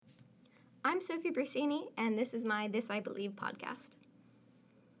I'm Sophie Brusini, and this is my This I Believe podcast.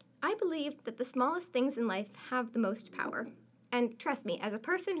 I believe that the smallest things in life have the most power. And trust me, as a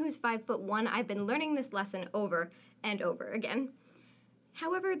person who's 5'1", I've been learning this lesson over and over again.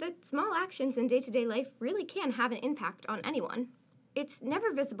 However, the small actions in day-to-day life really can have an impact on anyone. It's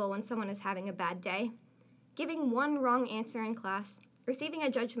never visible when someone is having a bad day. Giving one wrong answer in class, receiving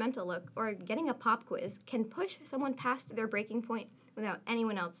a judgmental look, or getting a pop quiz can push someone past their breaking point without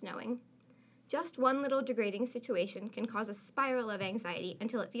anyone else knowing. Just one little degrading situation can cause a spiral of anxiety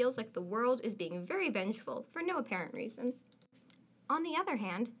until it feels like the world is being very vengeful for no apparent reason. On the other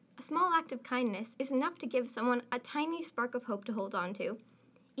hand, a small act of kindness is enough to give someone a tiny spark of hope to hold on to,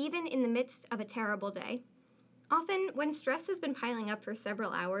 even in the midst of a terrible day. Often, when stress has been piling up for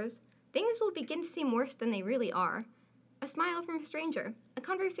several hours, things will begin to seem worse than they really are. A smile from a stranger, a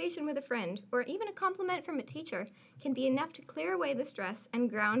conversation with a friend, or even a compliment from a teacher can be enough to clear away the stress and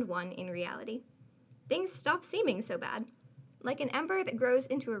ground one in reality. Things stop seeming so bad. Like an ember that grows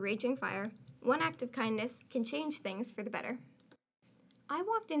into a raging fire, one act of kindness can change things for the better. I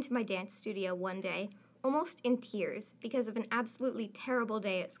walked into my dance studio one day, almost in tears, because of an absolutely terrible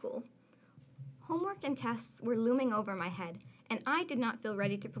day at school. Homework and tests were looming over my head, and I did not feel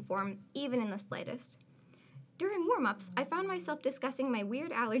ready to perform even in the slightest. During warm-ups, I found myself discussing my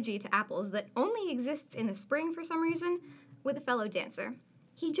weird allergy to apples that only exists in the spring for some reason with a fellow dancer.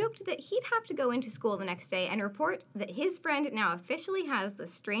 He joked that he'd have to go into school the next day and report that his friend now officially has the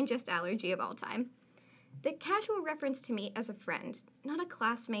strangest allergy of all time. The casual reference to me as a friend, not a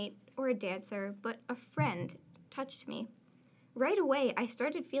classmate or a dancer, but a friend, touched me. Right away, I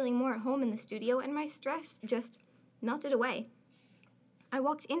started feeling more at home in the studio and my stress just melted away. I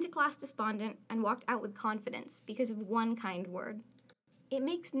walked into class despondent and walked out with confidence because of one kind word. It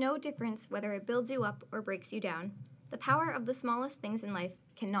makes no difference whether it builds you up or breaks you down. The power of the smallest things in life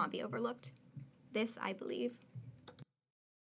cannot be overlooked. This I believe.